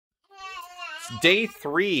day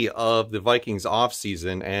 3 of the Vikings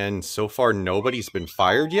offseason, and so far nobody's been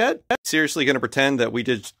fired yet. Seriously going to pretend that we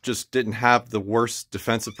just didn't have the worst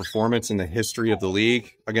defensive performance in the history of the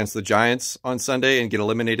league against the Giants on Sunday and get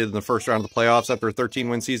eliminated in the first round of the playoffs after a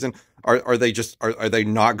 13-win season? Are they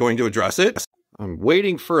not going to address it? I'm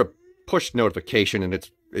waiting for a push notification, and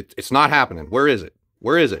it's not happening. Where is it?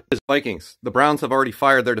 Where is it? Vikings. The Browns have already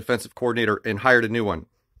fired their defensive coordinator and hired a new one.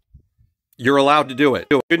 You're allowed to do it.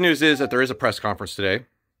 Good news is that there is a press conference today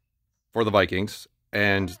for the Vikings,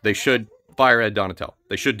 and they should fire Ed Donatel.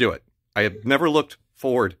 They should do it. I have never looked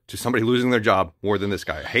forward to somebody losing their job more than this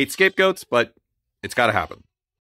guy. I hate scapegoats, but it's got to happen.